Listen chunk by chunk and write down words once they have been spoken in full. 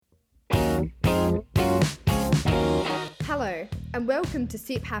Hello, and welcome to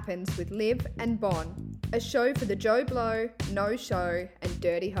Sip Happens with Liv and Bon, a show for the Joe Blow, No Show, and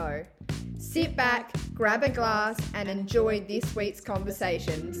Dirty Ho. Sit back, grab a glass, and enjoy this week's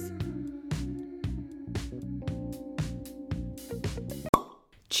conversations.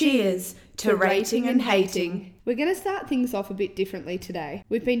 Cheers to rating and hating. We're going to start things off a bit differently today.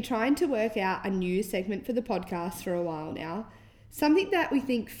 We've been trying to work out a new segment for the podcast for a while now. Something that we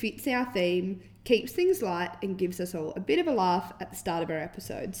think fits our theme, keeps things light, and gives us all a bit of a laugh at the start of our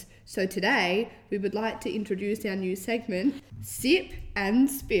episodes. So today, we would like to introduce our new segment, Sip and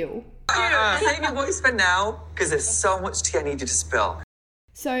Spill. Save your voice for now, because there's so much tea I need you to spill.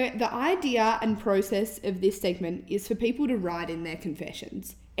 So the idea and process of this segment is for people to write in their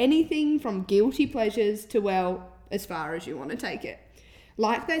confessions. Anything from guilty pleasures to, well, as far as you want to take it.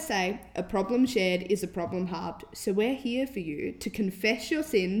 Like they say, a problem shared is a problem halved, so we're here for you to confess your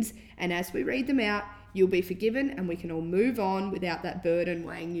sins, and as we read them out, you'll be forgiven and we can all move on without that burden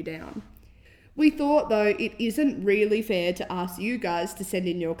weighing you down. We thought, though, it isn't really fair to ask you guys to send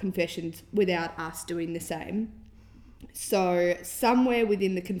in your confessions without us doing the same. So somewhere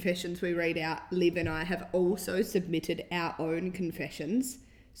within the confessions we read out, Liv and I have also submitted our own confessions,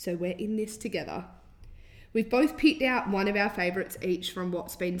 so we're in this together. We've both picked out one of our favourites each from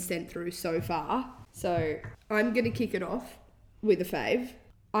what's been sent through so far. So I'm going to kick it off with a fave.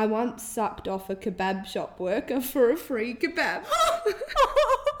 I once sucked off a kebab shop worker for a free kebab.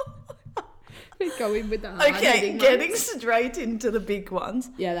 We're going with the hard Okay, getting straight into the big ones.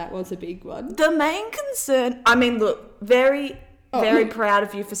 Yeah, that was a big one. The main concern, I mean, look, very proud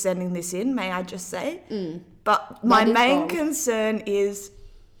of you for sending this in, may I just say. But my main concern is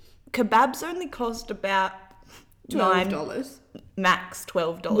kebabs only cost about $12. Max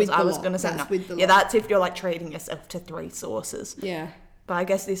 $12. I was going to say no. Yeah, that's if you're like treating yourself to 3 sauces. Yeah. But I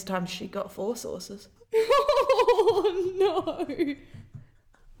guess this time she got 4 sauces. Oh, no.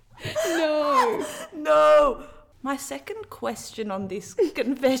 No. No. My second question on this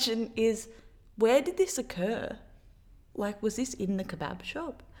confession is, where did this occur? Like, was this in the kebab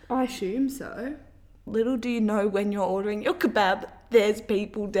shop? I assume so. Little do you know, when you're ordering your kebab, there's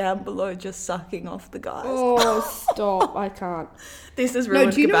people down below just sucking off the guys. Oh, stop. I can't. This is ruined.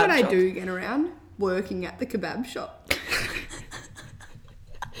 No, do you know kebab what shop. I do get around? Working at the kebab shop.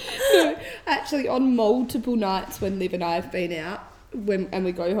 No, actually, on multiple nights when Liv and I have been out and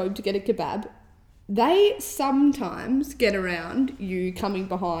we go home to get a kebab, they sometimes get around you coming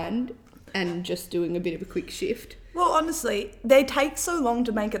behind and just doing a bit of a quick shift. Well, honestly, they take so long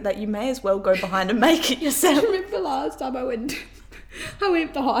to make it that you may as well go behind and make it yourself. I remember last time I went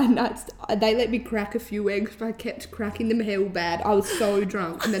behind, they let me crack a few eggs, but I kept cracking them hell bad. I was so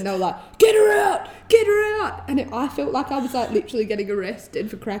drunk, and then they were like, get her out, and I felt like I was like literally getting arrested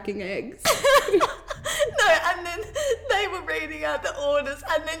for cracking eggs. No, and then they were reading out the orders,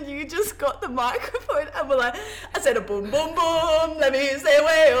 and then you just got the microphone and were like, I said a boom, boom, boom, let me say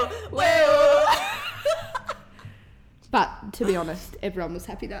well. But to be honest, everyone was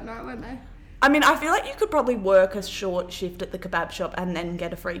happy that night, weren't they? I mean, I feel like you could probably work a short shift at the kebab shop and then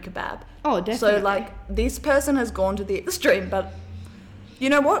get a free kebab. Oh, definitely. So, like, this person has gone to the extreme, but you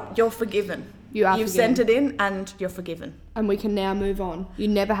know what? You're forgiven. You are You've forgiven. sent it in and you're forgiven. And we can now move on. You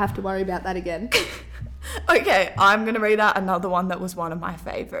never have to worry about that again. Okay, I'm going to read out another one that was one of my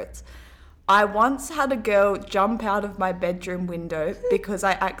favourites. I once had a girl jump out of my bedroom window because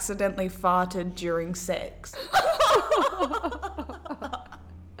I accidentally farted during sex.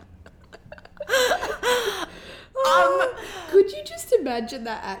 Could you just imagine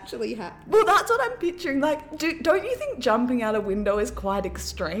that actually happened? Well, that's what I'm picturing. Like, don't you think jumping out a window is quite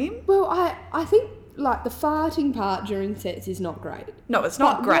extreme? Well, I think, like, the farting part during sex is not great. No, it's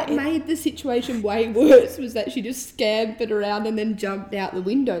not great. What made the situation way worse was that she just scampered around and then jumped out the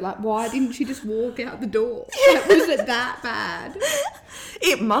window. Like, why didn't she just walk out the door? Like, was it that bad?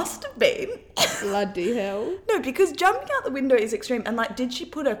 It must have been. Bloody hell. No, because jumping out the window is extreme. And, like, did she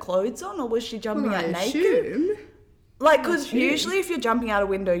put her clothes on or was she jumping out naked? Assume. Like, because usually if you're jumping out a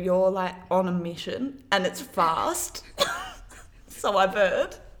window, you're, like, on a mission and it's fast. So I've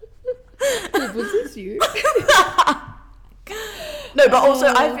heard. Was this you? No, but also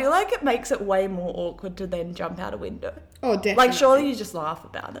I feel like it makes it way more awkward to then jump out a window. Oh, definitely. Like, surely you just laugh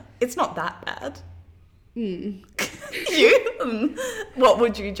about it. It's not that bad. You? What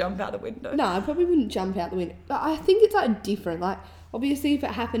would you jump out a window? No, I probably wouldn't jump out the window. But I think it's like different. Like, obviously, if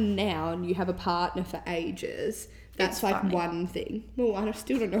it happened now and you have a partner for ages, that's It's like funny. one thing. Well, I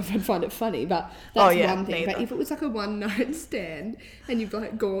still don't know if I'd find it funny, but that's one thing. neither. But if it was like a one night stand and you've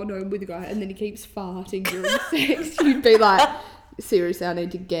like gone home with a guy and then he keeps farting during sex, you'd be like, seriously, I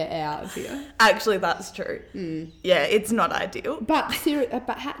need to get out of here. Actually, that's true. Yeah, it's not ideal. But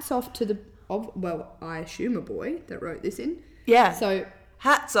but hats off to I assume a boy that wrote this in. Yeah. So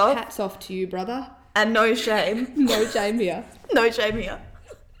Hats off. hats off to you, brother. And no shame. No shame here. No shame here.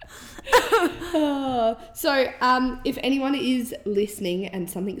 So, if anyone is listening and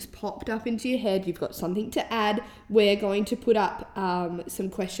something's popped up into your head, you've got something to add, we're going to put up some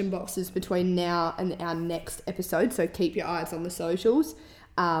question boxes between now and our next episode. So keep your eyes on the socials,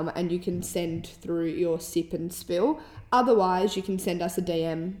 and you can send through your sip and spill. Otherwise, you can send us a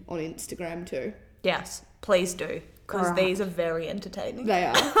DM on Instagram too. Yes, please do, because Alright. these are very entertaining. They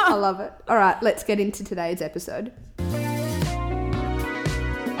are. I love it. All right, let's get into today's episode.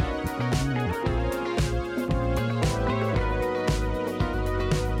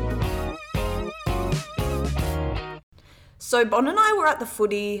 So Bon and I were at the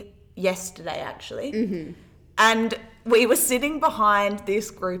footy yesterday, actually, and we were sitting behind this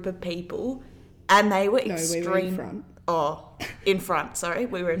group of people, and they were extreme. We were in front. Oh, in front. Sorry,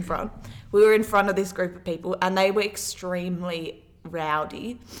 we were in front. We were in front of this group of people, and they were extremely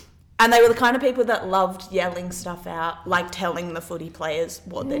rowdy. And they were the kind of people that loved yelling stuff out, like telling the footy players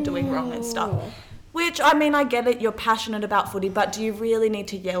what they're doing wrong and stuff. Which, I mean, I get it, you're passionate about footy, but do you really need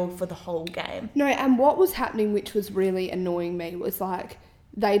to yell for the whole game? No, and what was happening, which was really annoying me, was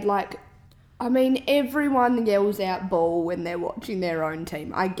everyone yells out ball when they're watching their own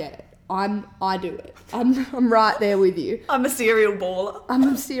team. I get it. I do it. I'm right there with you. I'm a serial baller. I'm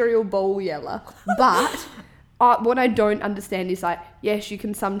a serial ball yeller. But what I don't understand is yes, you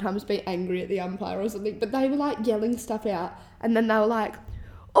can sometimes be angry at the umpire or something, but they were yelling stuff out, and then they were like,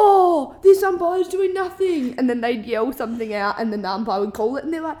 oh, this umpire's doing nothing. And then they'd yell something out, and then the umpire would call it,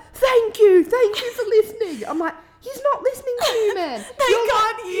 and they're like, thank you for listening. I'm like, he's not listening to you, man. They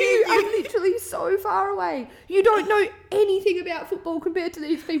can't hear you. I'm literally so far away. You don't know anything about football compared to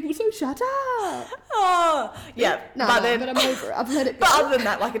these people, so shut up. Oh, yeah. But I'm over it. I've let it go. But other than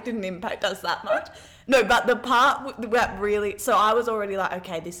that, it didn't impact us that much. No, but the part that really... So I was already like,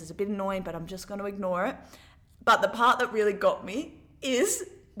 okay, this is a bit annoying, but I'm just going to ignore it. But the part that really got me is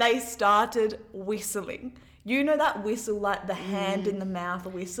they started whistling. You know that whistle, the hand in the mouth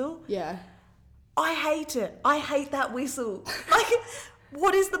whistle? Yeah. I hate it. I hate that whistle.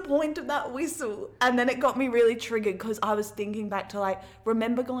 What is the point of that whistle? And then it got me really triggered because I was thinking back to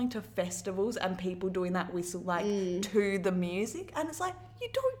remember going to festivals and people doing that whistle to the music, and it's you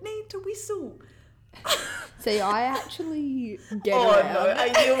don't need to whistle. See, I actually get Oh around no,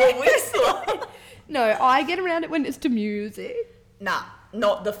 it. are you a whistler? No, I get around it when it's to music. Nah,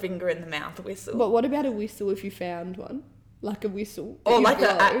 not the finger in the mouth whistle. But what about a whistle if you found one? Like a whistle. that Or you an blow?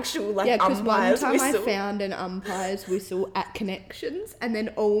 actual Yeah, because one umpire's time whistle. I found an umpire's whistle at Connections, and then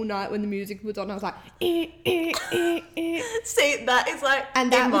all night when the music was on, I was like, eh, eh, eh, eh. See, that is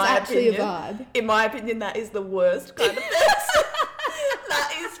And that in was my actually opinion, a vibe. In my opinion, that is the worst kind of pest.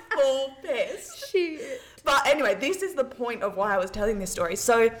 That is full pest. Shit. But anyway, this is the point of why I was telling this story.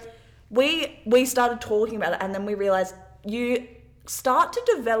 So we started talking about it, and then we realised you start to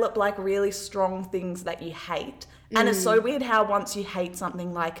develop really strong things that you hate. And it's so weird how once you hate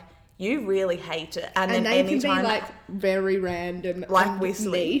something, you really hate it. And then they anytime... can be very random. and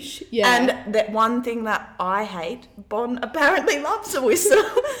whistling. Niche. Yeah. And that one thing that I hate, Bon apparently loves a whistle.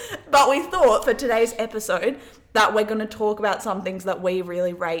 But we thought for today's episode that we're going to talk about some things that we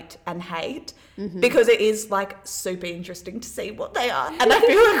really rate and hate, because it is super interesting to see what they are. And I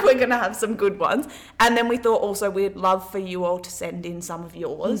feel like we're going to have some good ones. And then we thought also we'd love for you all to send in some of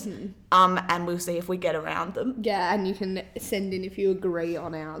yours, and we'll see if we get around them. Yeah, and you can send in if you agree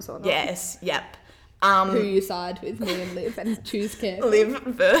on ours or not. Yes, yep. Who you side with, me and Liv, and choose carefully. Liv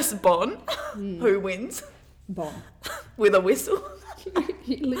versus Bon. Who wins? Bon. With a whistle.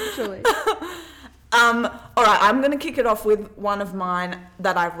 Literally. All right, I'm going to kick it off with one of mine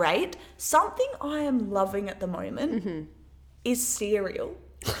that I rate. Something I am loving at the moment is cereal.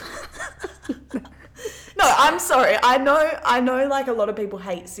 No, I'm sorry. I know a lot of people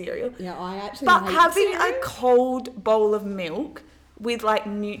hate cereal. Yeah, I actually But hate having cereal. a cold bowl of milk with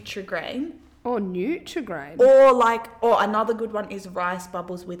Nutri-Grain, Oh, Nutri-Grain. or another good one is rice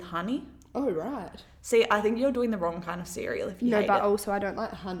bubbles with honey. Oh, right. See, I think you're doing the wrong kind of cereal if you No, hate but it. also I don't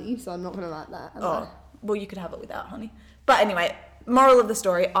like honey, so I'm not going to like that. Oh, well, you could have it without honey. But anyway, moral of the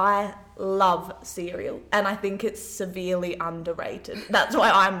story, I love cereal, and I think it's severely underrated. That's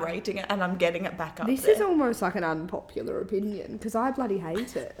why I'm rating it, and I'm getting it back up This there. is almost like an unpopular opinion, because I bloody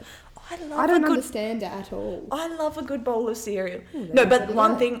hate it. I I don't understand it at all. I love a good bowl of cereal. Oh, No, so but do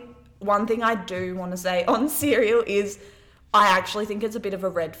one I. thing I do want to say on cereal is I actually think it's a bit of a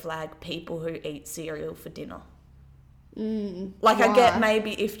red flag, people who eat cereal for dinner. Like, I why? get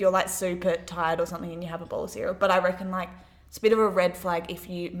maybe if you're like super tired or something and you have a bowl of cereal, but I reckon like it's a bit of a red flag if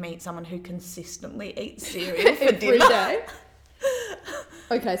you meet someone who consistently eats cereal for Every dinner. day.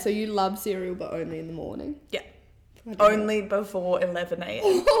 Okay, so you love cereal, but only in the morning. Yeah. I don't know. Only before 11 a.m.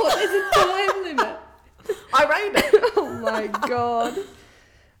 Oh, there's a time limit. I rate it. Oh my god.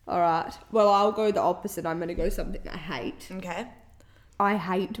 All right. Well, I'll go the opposite. I'm going to go something I hate. Okay. I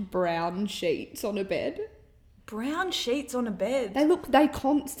hate brown sheets on a bed. Brown sheets on a bed. They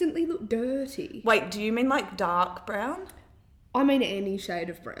constantly look dirty. Wait, do you mean like dark brown? I mean any shade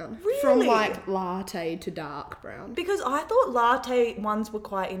of brown. Really? From like latte to dark brown. Because I thought latte ones were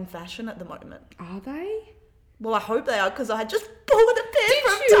quite in fashion at the moment. Are they? Well, I hope they are because I just bought a pair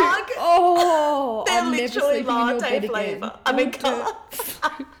from You- Target. Oh, They're I'm never literally sleeping in your latte bed again. flavour. I mean, Oh,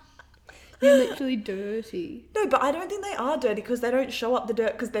 colour. You're literally dirty. No, but I don't think they are dirty because they don't show up the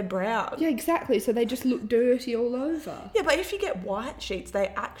dirt because they're brown. Yeah, exactly. So they just look dirty all over. Yeah, but if you get white sheets, they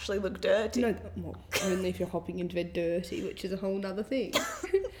actually look dirty. No, well, only if you're hopping into bed dirty, which is a whole nother thing.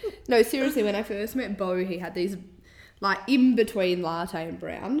 No, seriously, when I first met Bo, he had these, like, in between latte and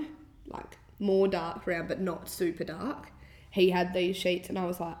brown, like, more dark brown, but not super dark. He had these sheets, and I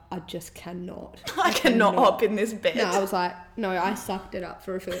was like, I just cannot. I cannot hop in this bed. No, I was like, no, I sucked it up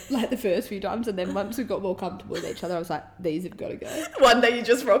for the first few times, and then once we got more comfortable with each other, I was like, these have got to go. One day you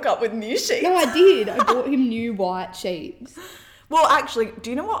just rock up with new sheets. No, I did. I bought him new white sheets. Well, actually, do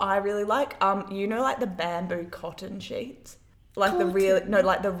you know what I really like? You know, like the bamboo cotton sheets, like the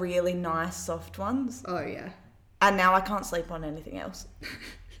really nice soft ones. Oh yeah. And now I can't sleep on anything else.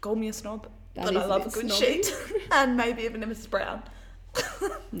 Call me a snob, That but is I a love a bit good snobby. sheet, and maybe even a Mrs. Brown.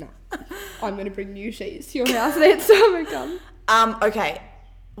 No. I'm going to bring new sheets to your house next time I come. Okay,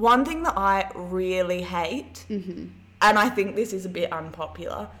 one thing that I really hate, and I think this is a bit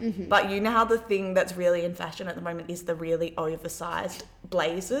unpopular, but you know how the thing that's really in fashion at the moment is the really oversized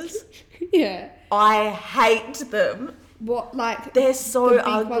blazers? Yeah. I hate them. What, like, They're so the big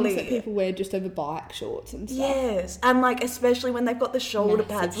ugly. ones that people wear just over bike shorts and stuff. Yes, and like especially when they've got the shoulder Massive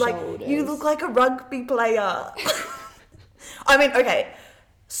pads, like shoulders. you look like a rugby player. I mean, okay.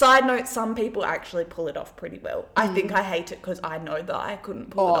 Side note: some people actually pull it off pretty well. I think I hate it because I know that I couldn't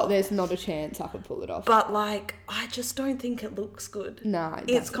pull it Oh, off. there's not a chance I could pull it off. But like, I just don't think it looks good. No, it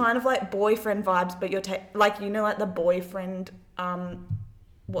It's doesn't. kind of like boyfriend vibes, but you're like, you know, like the boyfriend,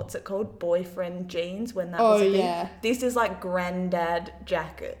 what's it called? Boyfriend jeans when that Oh, was a thing. yeah. This is like granddad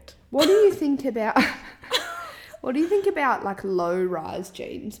jacket. What do you think about... What do you think about, like, low-rise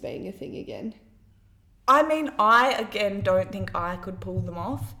jeans being a thing again? I mean, I, again, don't think I could pull them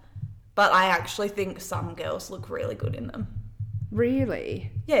off, but I actually think some girls look really good in them.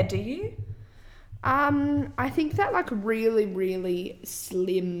 Really? Yeah, do you? I think that, like, really, really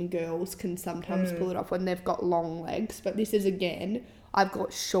slim girls can sometimes pull it off when they've got long legs. But this is, again, I've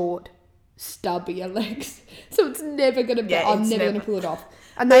got short, stubbier legs. So it's never going to be... Yeah, I'm it's never going never- to pull it off.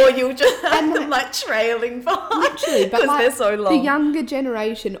 And Or they... you'll just have and them, like, trailing behind. Literally, but because like, they're so long. the younger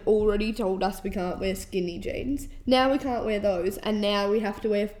generation already told us we can't wear skinny jeans. Now we can't wear those, and now we have to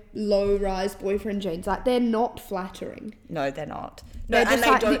wear low-rise boyfriend jeans. Like, they're not flattering. No, they're not. They're No, and just, they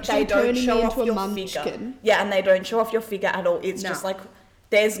like, don't. literally They don't turning show me off into a your munchkin. figure. Yeah, and they don't show off your figure at all. It's No. just like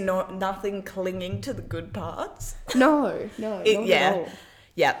there's nothing clinging to the good parts. No, not at all.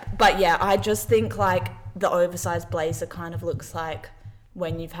 Yeah. But yeah, I just think like the oversized blazer kind of looks like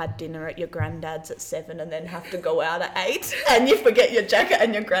when you've had dinner at your granddad's at 7 and then have to go out at 8 and you forget your jacket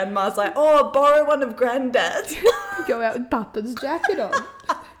and your grandma's like, oh, borrow one of granddad's. Go out with Papa's jacket on.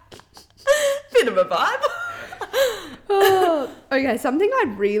 Bit of a vibe. Oh, okay, something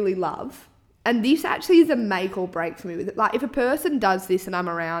I really love, and this actually is a make or break for me with it. Like, if a person does this and I'm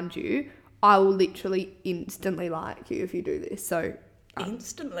around you, I will literally instantly like you if you do this. So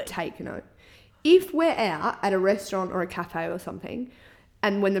Instantly. take note. If we're out at a restaurant or a cafe or something,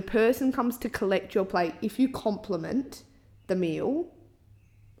 and when the person comes to collect your plate, if you compliment the meal,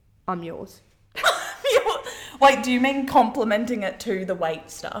 I'm yours. Wait, do you mean complimenting it to the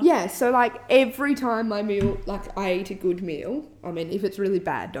wait staff? Yeah, so like every time my meal, like I eat a good meal, I mean, if it's really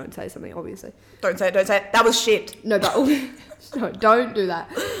bad, don't say something, obviously. Don't say it. That was shit. No, but no, don't do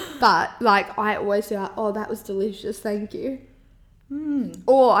that. But like, I always say, like, "Oh, that was delicious, thank you."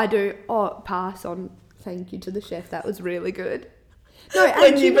 Or I do, "Oh, pass on, thank you to the chef. That was really good." No, and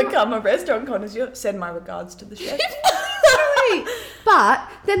When do you know become a restaurant connoisseur, send my regards to the chef. what? But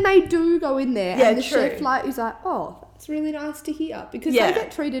then they do go in there, Yeah, and the true. chef like is like, "Oh, that's really nice to hear," because Yeah. they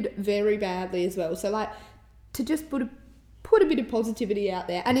get treated very badly as well. So like, to just put a bit of positivity out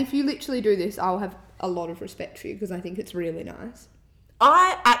there, and if you literally do this, I'll have a lot of respect for you because I think it's really nice.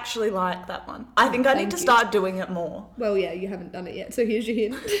 I actually like that one. I think I need Thank to you. start doing it more. Well, yeah, you haven't done it yet, so here's your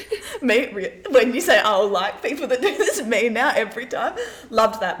hint. When you say I'll like people that do this, me now every time.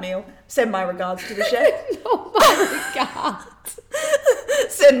 Loved that meal. Send my regards to the chef. Oh my god.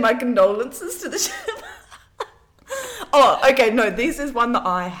 Send my condolences to the chef. Oh, okay, no, this is one that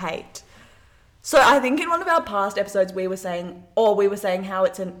I hate. So I think in one of our past episodes we were saying how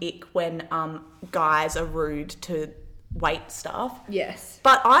it's an ick when guys are rude to wait staff. Yes.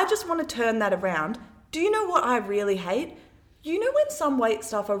 But I just want to turn that around. Do you know what I really hate? You know when some wait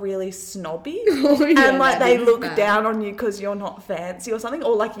staff are really snobby Oh, yeah, and like that they is look bad. down on you because you're not fancy or something,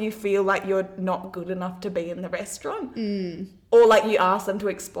 or like you feel like you're not good enough to be in the restaurant, or like you ask them to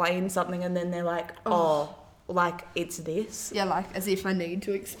explain something and then they're like, oh, like it's this. Yeah, like as if I need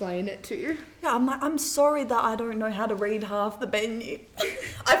to explain it to you. Yeah, I'm like, I'm sorry that I don't know how to read half the menu.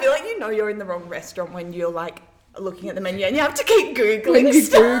 I feel like you know you're in the wrong restaurant when you're like looking at the menu and you have to keep When Googling you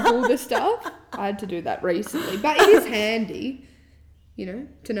stuff. Google the stuff. I had to do that recently. But it is handy, you know,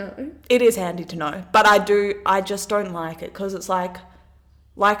 to know. It is handy to know, but I just don't like it because it's like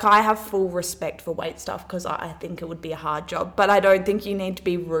I have full respect for wait staff because I think it would be a hard job, but I don't think you need to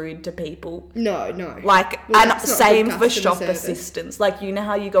be rude to people. No. Like, Well, and that's not same good for customer shop service. assistants. Like, you know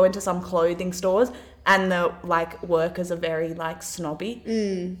how you go into some clothing stores and the like workers are very like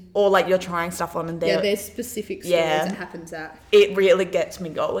snobby, or like you're trying stuff on and Yeah, they're there's specific stores Yeah. it happens at. it really gets me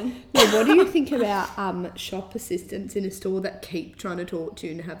going. Yeah, what do you think about shop assistants in a store that keep trying to talk to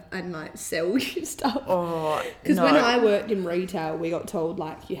you and like sell you stuff? Oh, Because no. when I worked in retail, we got told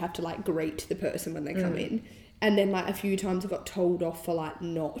like you have to like greet the person when they come in, and then like a few times I got told off for like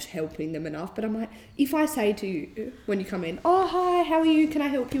not helping them enough. But I'm like, if I say to you when you come in, oh hi, how are you? Can I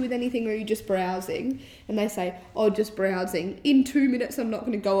help you with anything? Or are you just browsing? And they say, oh, just browsing. In 2 minutes, I'm not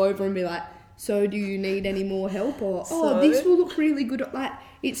going to go over and be like, so do you need any more help? Or oh, So? this will look really good. Like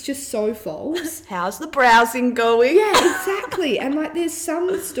it's just so false. How's the browsing going? Yeah, exactly. And like there's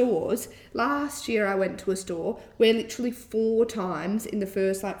some stores, last year I went to a store where literally 4 times in the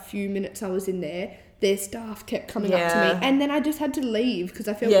first like few minutes I was in there, their staff kept coming up to Yeah. me and then I just had to leave because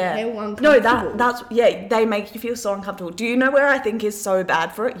I felt Yeah. hell No, uncomfortable. that's they make you feel so uncomfortable. Do you know where I think is so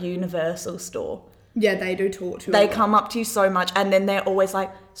bad for it? Universal Store. Yeah, they do talk to They us. come up to you so much and then they're always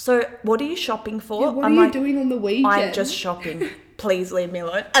like, so what are you shopping for? Yeah, what I'm are you like, doing on the weekend? I'm just shopping. Please leave me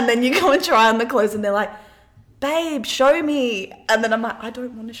alone. And then you go and try on the clothes and they're like, babe, show me. And then I'm like, I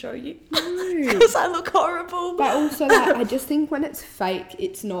don't want to show you. No. Because I look horrible. But also, like, I just think when it's fake,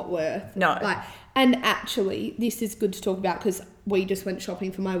 it's not worth. No. Like, and actually, this is good to talk about because we just went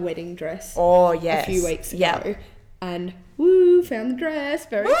shopping for my wedding dress Oh, yes. a few weeks ago, Yeah. and woo, found the dress.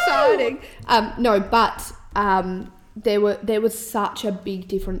 Very exciting. No, but there was such a big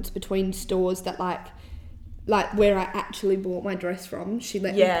difference between stores that like where I actually bought my dress from. She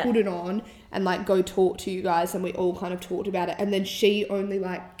let Yeah. me put it on and like go talk to you guys, and we all kind of talked about it, and then she only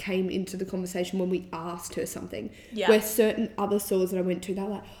like came into the conversation when we asked her something. Yeah. Where certain other stores that I went to, they're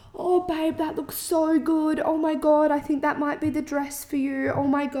like, oh babe, that looks so good, oh my god, I think that might be the dress for you, oh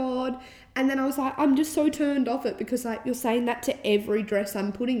my god. And then I was like, I'm just so turned off it because like you're saying that to every dress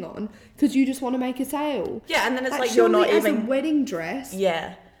I'm putting on because you just want to make a sale. Yeah, and then it's like you're surely not as even... a wedding dress,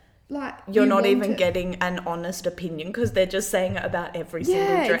 Yeah. like You're you not want even it. getting an honest opinion because they're just saying it about every single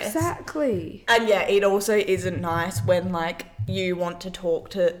Yeah, dress. exactly. And yeah, it also isn't nice when like you want to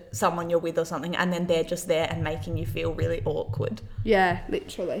talk to someone you're with or something and then they're just there and making you feel really awkward. Yeah,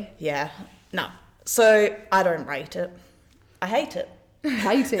 literally. Yeah. No. So I don't rate it. I hate it.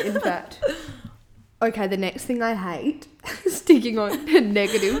 Hate it, in fact. Okay, the next thing I hate, sticking on a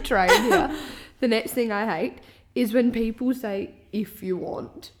negative train here, the next thing I hate is when people say, if you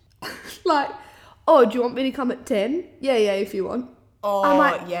want. Like, oh, do you want me to come at 10? Yeah, if you want. Oh, I'm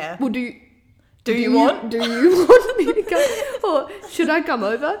like, yeah. Well, do you want? Do you want me to come? Or should I come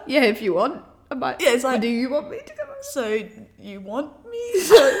over? Yeah, if you want. I'm like, Yeah, it's like- do you want me to come over? So you want me?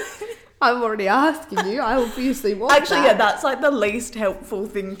 So, I'm already asking you. I obviously want Actually, that. yeah, that's like the least helpful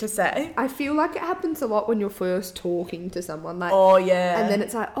thing to say. I feel like it happens a lot when you're first talking to someone. Like, Oh, yeah. and then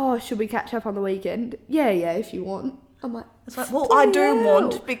it's like, oh, should we catch up on the weekend? Yeah, if you want. I'm like, It's like, well, I do "Bloody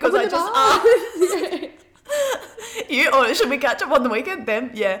want hell, because I wouldn't just have asked. You, or should we catch up on the weekend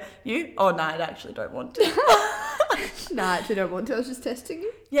then? Yeah. You? Oh, no, I actually don't want to. No, I actually don't want to. I was just testing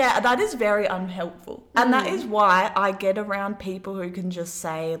you. Yeah, that is very unhelpful. And that is why I get around people who can just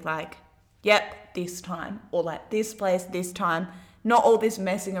say, like, yep, this time, or like this place, this time. Not all this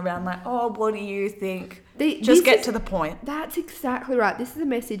messing around, like, oh, what do you think? This Just get is- to the point. That's exactly right. This is a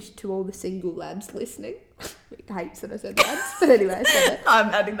message to all the single lads listening. It hates that I said lads, but anyway, I said it. I'm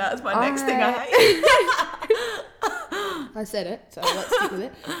adding that as my next thing I hate. I said it, so let's stick with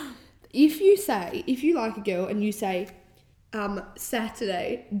it. If you like a girl and you say,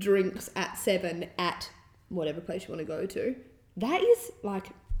 Saturday drinks at 7 at whatever place you want to go to, that is like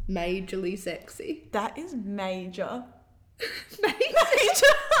majorly sexy. That is major. Major.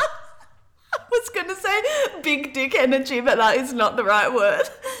 I was going to say big dick energy, but that is not the right word.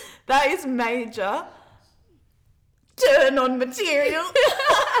 That is major. Turn on material.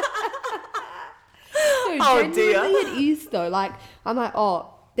 No, Oh, dear. genuinely it is though. Like, I'm like,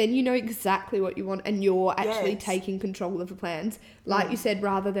 oh, then you know exactly what you want and you're actually Yes. taking control of the plans. Like you said,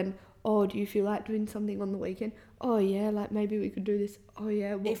 rather than, oh, do you feel like doing something on the weekend? Oh, yeah, like maybe we could do this. Oh,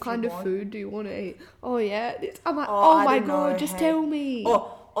 yeah, what If you kind of want. food do you want to eat? Oh, yeah. I'm like, Oh, oh I my don't God, know, just hey. tell me.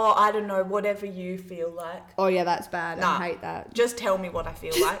 Or I don't know, whatever you feel like. Oh, yeah, that's bad. Nah. I hate that. Just tell me what I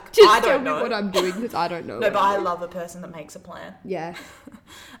feel like. Just I tell don't me know. what I'm doing because I don't know. No, what but I'm I doing. love a person that makes a plan. Yeah.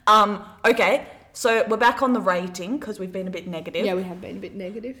 Okay, so we're back on the rating because we've been a bit negative. Yeah, we have been a bit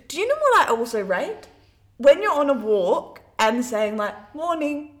negative. Do you know what I also rate? When you're on a walk and saying like,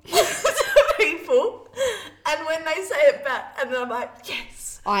 morning to people, and when they say it back, and then I'm like,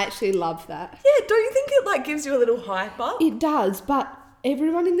 yes. I actually love that. Yeah, don't you think it like gives you a little hype up? It does, but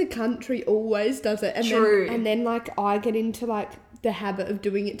everyone in the country always does it. And True. Then like I get into like the habit of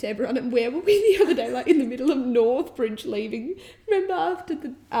doing it to everyone. And where were we the other day? Like in the middle of Northbridge leaving. Remember after the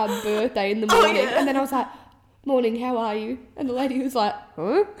birthday in the Oh, morning? yeah. And then I was like, morning, how are you? And the lady was like,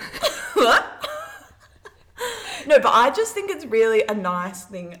 huh? What? No, but I just think it's really a nice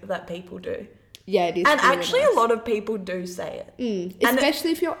thing that people do. Yeah, it is. And really actually nice. a lot of people do say it. And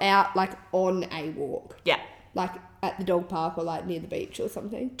Especially if you're out like on a walk. Yeah. Like at the dog park or like near the beach or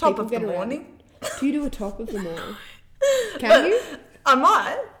something. Top People of the get around. morning. Do you do a top of the morning? Can you? I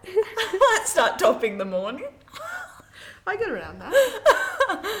might. I might start topping the morning. I get around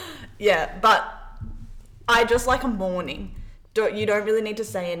that. Yeah, but I just like a morning. You don't really need to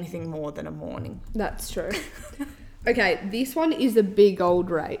say anything more than a morning. That's true. Okay, this one is a big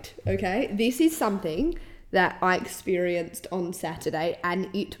old rate, okay? This is something that I experienced on Saturday and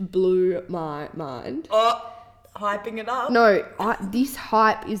it blew my mind. Oh, hyping it up. No, this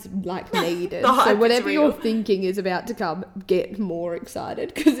hype is like needed. The hype So is whatever real. you're thinking is about to come, get more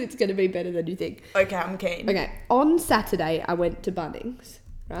excited because it's going to be better than you think. Okay, I'm keen. Okay, on Saturday I went to Bunnings,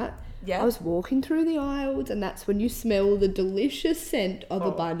 right? Yeah. I was walking through the aisles and that's when you smell the delicious scent of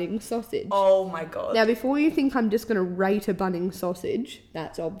a Bunnings sausage. Oh my god. Now, before you think I'm just going to rate a Bunnings sausage,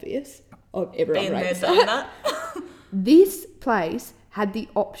 that's obvious. Oh, everyone Been there, rates done that. that. This place had the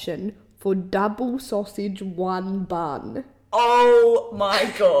option for double sausage, one bun. Oh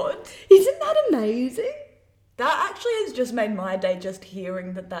my god. Isn't that amazing? That actually has just made my day just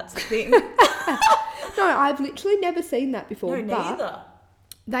hearing that that's a thing. No, I've literally never seen that before. No, but neither.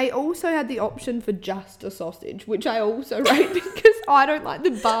 they also had the option for just a sausage, which I also rate because I don't like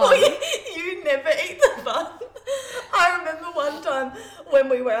the bun. Oh, you never eat the bun. I remember one time when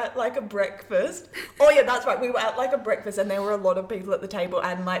we were at like a breakfast. Oh yeah, that's right. We were at like a breakfast and there were a lot of people at the table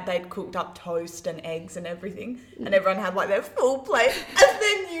and like they'd cooked up toast and eggs and everything and everyone had like their full plate and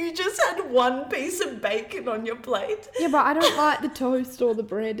then you just had one piece of bacon on your plate. Yeah, but I don't like the toast or the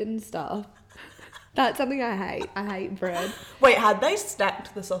bread and stuff. That's something I hate. I hate bread. Wait, had they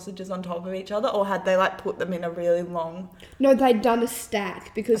stacked the sausages on top of each other or had they like put them in a really long... No, they'd done a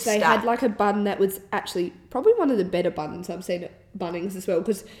stack because they stack. had like a bun that was actually probably one of the better buns I've seen at Bunnings as well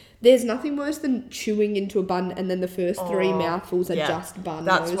because there's nothing worse than chewing into a bun and then the first three mouthfuls are yeah. just bun,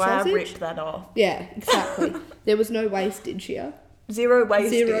 That's no why sausage. I ripped that off. Yeah, exactly. There was no wastage here. Zero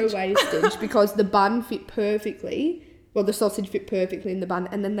wastage. Zero wastage because the bun fit perfectly. Well, the sausage fit perfectly in the bun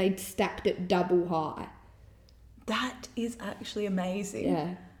and then they'd stacked it double high. That is actually amazing.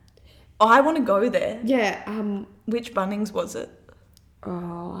 Yeah. I want to go there. Yeah, Which Bunnings was it?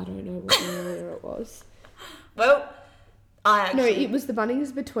 oh, I don't know what area it was. Well, I actually... No, it was the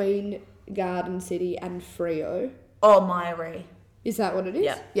Bunnings between Garden City and Freo. Oh, Myrie. Is that what it is?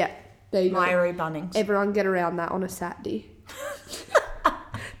 Yeah. Yeah. There you go. Myrie Bunnings. Everyone get around that on a Saturday.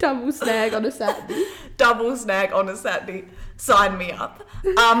 Double snag on a Saturday. Double snag on a Saturday. Sign me up.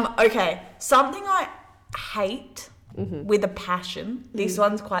 Okay, something I hate with a passion, this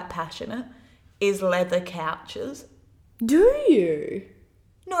one's quite passionate, is leather couches. Do you?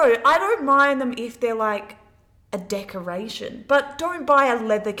 No, I don't mind them if they're like a decoration, but don't buy a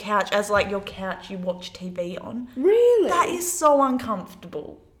leather couch as like your couch you watch TV on. Really? That is so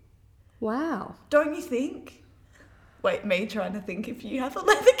uncomfortable. Wow. Don't you think? Wait, me trying to think if you have a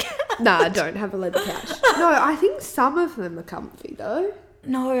leather couch. No, I don't have a leather couch. No, I think some of them are comfy though.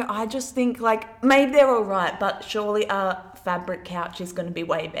 No, I just think, like, maybe they're all right, but surely a fabric couch is going to be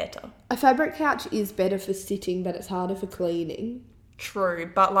way better. A fabric couch is better for sitting, but it's harder for cleaning. True,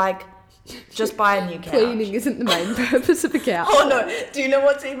 but, like, just buy a new couch. Cleaning isn't the main purpose of a couch. Oh, no. Do you know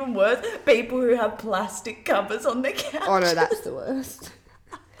what's even worse? People who have plastic covers on their couch. Oh, no, that's the worst.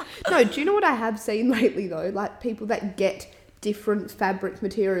 No, do you know what I have seen lately, though? Like, people that get different fabric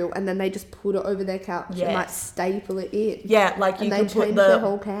material and then they just put it over their couch and, like, Yes. staple it in. Yeah, like you And they can put change the their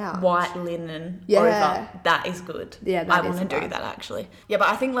whole couch. white linen Yeah. over. That is good. Yeah, that I is want to do fun. that actually. Yeah, but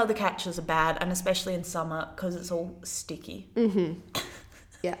I think leather couches are bad, and especially in summer because it's all sticky.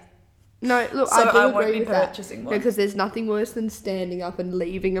 Yeah. No, look, So I do I won't agree be with that. purchasing one. Because there's nothing worse than standing up and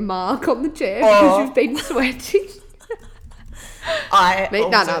leaving a mark on the chair Oh. because you've been sweating. No,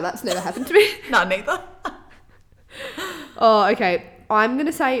 Also- that's never happened to me. No, neither. Oh, okay. I'm going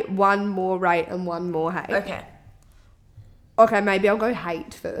to say one more rate and one more hate. Okay. Okay, maybe I'll go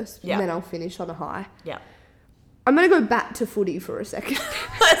hate first, Yeah. and then I'll finish on a high. Yeah. I'm going to go back to footy for a second.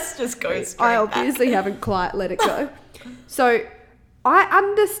 Let's just go straight I back. obviously haven't quite let it go. So, I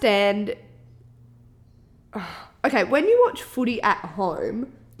understand... Okay, when you watch footy at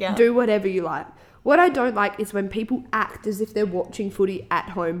home, Yeah. do whatever you like. What I don't like is when people act as if they're watching footy at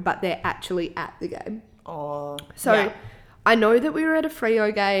home, but they're actually at the game. Oh. So, yeah. I know that we were at a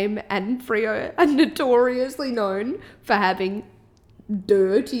Freo game, and Freo are notoriously known for having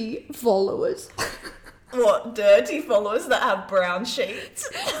dirty followers. What, dirty followers that have brown sheets?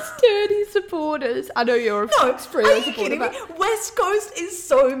 Dirty supporters. I know you're a No, Freo are you supporter, kidding me? but West Coast is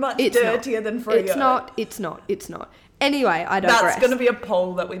so much it's dirtier not. than Freo. It's not. Anyway, I digress. That's going to be a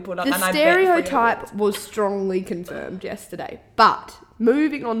poll that we put up. The and I bet Freo stereotype was strongly confirmed yesterday. But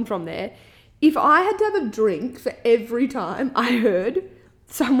moving on from there, if I had to have a drink for every time I heard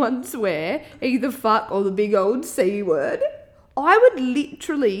someone swear either fuck or the big old C word, I would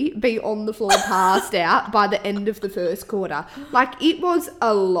literally be on the floor passed out by the end of the first quarter. Like, it was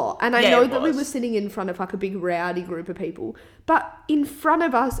a lot. And I Yeah, know it that we was. were sitting in front of like a big rowdy group of people, but in front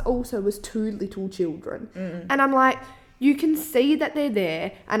of us also was two little children. And I'm like, you can see that they're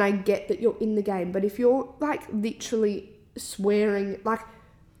there, and I get that you're in the game, but if you're like literally swearing like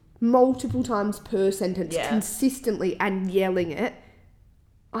multiple times per sentence Yeah. consistently and yelling it,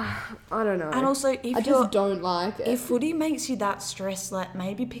 I don't know. And also, if I you're... just don't like it. If footy makes you that stressed, like,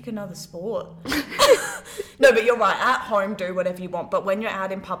 maybe pick another sport. No, but you're right. At home, do whatever you want. But when you're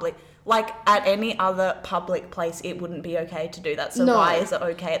out in public, like, at any other public place, it wouldn't be okay to do that. So No. why is it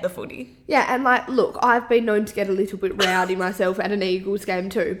okay at the footy? Yeah, and like, look, I've been known to get a little bit rowdy myself at an Eagles game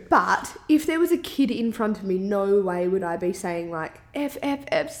too. But if there was a kid in front of me, no way would I be saying like F F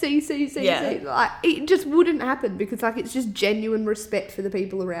F C C C Yeah. C. Like, it just wouldn't happen because like it's just genuine respect for the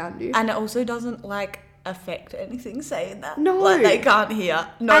people around you. And it also doesn't, like, affect anything saying that. No. Like, they can't hear.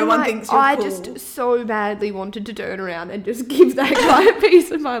 No And, one like, thinks you're I cool. just so badly wanted to turn around and just give that guy a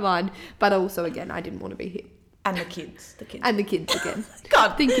piece of my mind. But also, again, I didn't want to be hit. And the kids. The kids. And the kids again.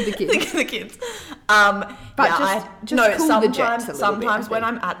 God, Think of the kids. Think of the kids. But yeah, just cool the jets a little sometimes bit, when I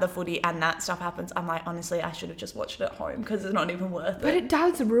I'm at the footy and that stuff happens, I'm like, honestly, I should have just watched it at home because it's not even worth But it. it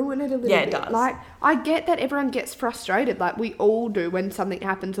does ruin it a little Yeah, it bit. does. Like, I get that everyone gets frustrated, like we all do when something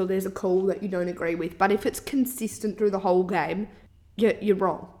happens or there's a call that you don't agree with. But if it's consistent through the whole game, you're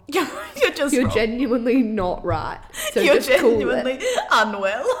wrong. You're just You're wrong. genuinely not right. So You're just cool genuinely it.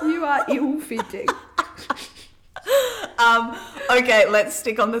 unwell. You are ill-fitting. Okay, let's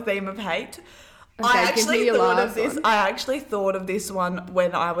stick on the theme of hate. I Okay, give me actually your thought of last this. one. I actually thought of this one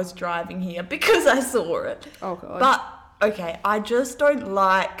when I was driving here because I saw it. Oh, God. But okay, I just don't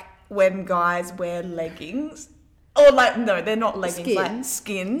like when guys wear leggings, or like no, they're not leggings, like Skins.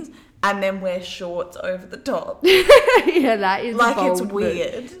 skins, and then wear shorts over the top. Yeah, that is Like, a bold it's move.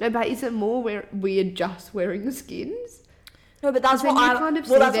 weird. No, but is it more weird just wearing the skins? No, but that's Then what you I kind of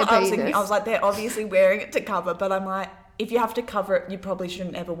well, see that's their what I was thinking. penis. I was like, they're obviously wearing it to cover, but I'm like, if you have to cover it, you probably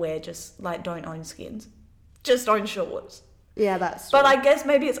shouldn't ever wear just like don't own skins, just own shorts. Yeah, that's true. But I guess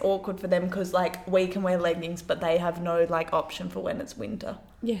maybe it's awkward for them because like we can wear leggings, but they have no like option for when it's winter.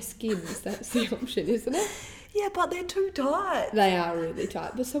 Yeah, skins, that's the option, isn't it? Yeah, but they're too tight. They are really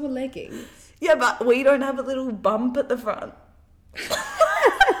tight, but so are leggings. Yeah, but we don't have a little bump at the front.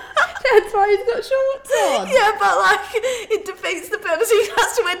 That's why he's got shorts on. Yeah, but like it defeats the purpose. He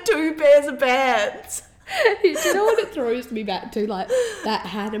has to wear 2 pairs of pants. Do you know what it throws me back to? Like that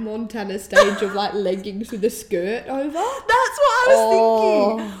Hannah Montana stage of like leggings with a skirt over. That's what I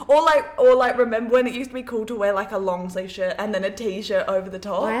was thinking. Or like remember when it used to be cool to wear like a long sleeve shirt and then a t-shirt over the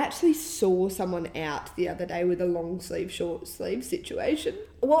top? I actually saw someone out the other day with a long sleeve, short sleeve situation.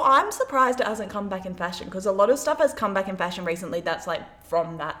 Well, I'm surprised it hasn't come back in fashion because a lot of stuff has come back in fashion recently that's like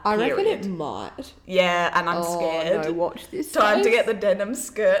from that I period. reckon it might. Yeah, and I'm scared. No, watch this. Time to guys. get the denim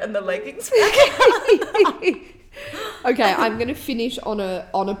skirt and the leggings back. Okay, I'm gonna finish on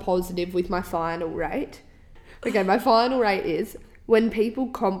a positive with my final rate. Okay, my final rate is when people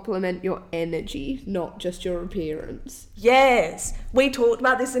compliment your energy, not just your appearance. Yes, we talked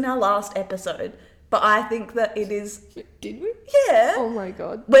about this in our last episode, but I think that it is. Did we? Yeah. Oh my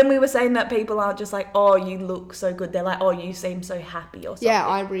god. When we were saying that people aren't just like, oh, you look so good. They're like, oh, you seem so happy or something. Yeah,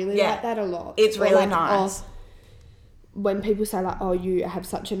 I really like that a lot. It's Or really like, nice. oh, when people say like, oh, you have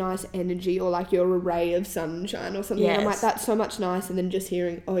such a nice energy, or like you're a ray of sunshine or something, I'm like, Yes. that's so much nicer than just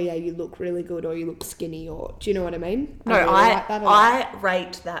hearing, oh yeah, you look really good, or you look skinny, or do you know what I mean? No, really like that a lot. I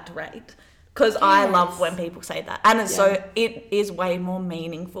rate that rate because I love Yes. when people say that, and it's Yeah. so it is way more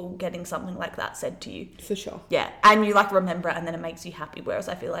meaningful getting something like that said to you. For sure. Yeah, and you like remember it, and then it makes you happy. Whereas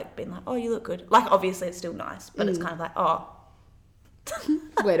I feel like being like, oh, you look good. Like obviously it's still nice, but it's kind of like, oh,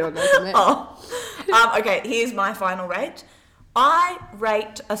 Where do I go from there? oh. Okay, here's my final rate. I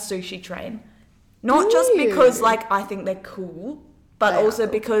rate a sushi train, not just because Ooh. like I think they're cool, but They are also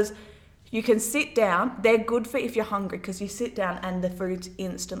cool. because you can sit down. They're good for if you're hungry because you sit down and the food's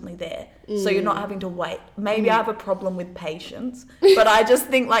instantly there, so you're not having to wait. Maybe I have a problem with patience, but I just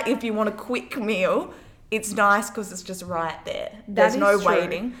think like if you want a quick meal, it's nice because it's just right there. There's is no true.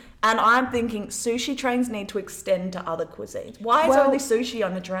 waiting. And I'm thinking sushi trains need to extend to other cuisines. Why is Well, only sushi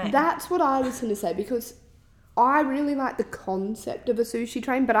on a train? That's what I was going to say, because I really like the concept of a sushi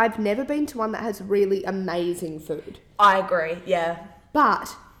train, but I've never been to one that has really amazing food. I agree, yeah.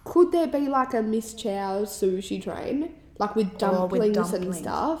 But could there be like a Miss Chow's sushi train, like with Oh, with dumplings, dumplings. and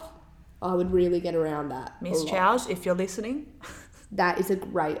stuff? I would really get around that. a Miss lot. Chow's, if you're listening, That is a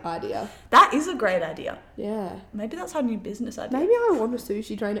great idea. that is a great idea. Yeah. Maybe that's our new business idea. Maybe I want a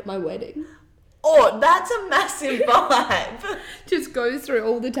sushi train at my wedding. Oh, that's a massive vibe. Just goes through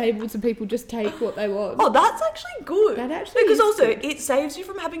all the tables and people just take what they want. Oh, that's actually good. That actually because is also good. it saves you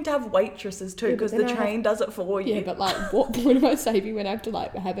from having to have waitresses too, Yeah, but because then the I train does it for you. Yeah, but like, what point am I saving when I have to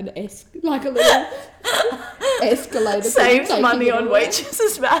like have an like a little escalator? thing Saves taking money it on away?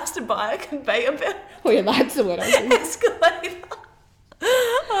 waitresses but has to buy a conveyor belt Oh yeah, that's the word I think. escalator.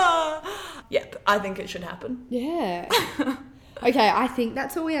 Yep, I think it should happen. Yeah. Okay, I think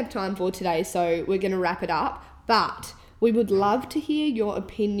that's all we have time for today, so we're going to wrap it up. But we would love to hear your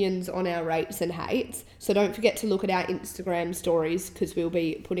opinions on our rates and hates. So don't forget to look at our Instagram stories, because we'll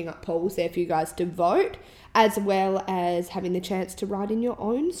be putting up polls there for you guys to vote, as well as having the chance to write in your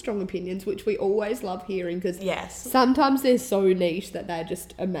own strong opinions, which we always love hearing, because Yes. sometimes they're so niche that they're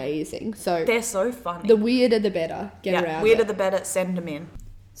just amazing. So They're so funny. the weirder the better. Get around weirder it. the better, send them in.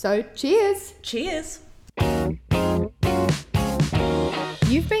 So cheers. Cheers.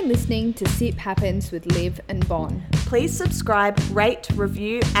 You've been listening to Sip Happens with Liv and Bon. Please subscribe, rate,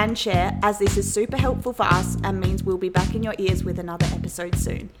 review, and share, as this is super helpful for us and means we'll be back in your ears with another episode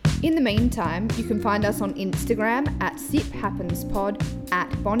soon. In the meantime, you can find us on Instagram at SipHappensPod,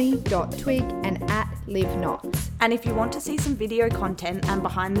 at Bonnie.twig, and at LivKnots. And if you want to see some video content and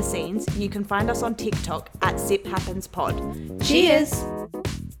behind the scenes, you can find us on TikTok at SipHappensPod. Cheers!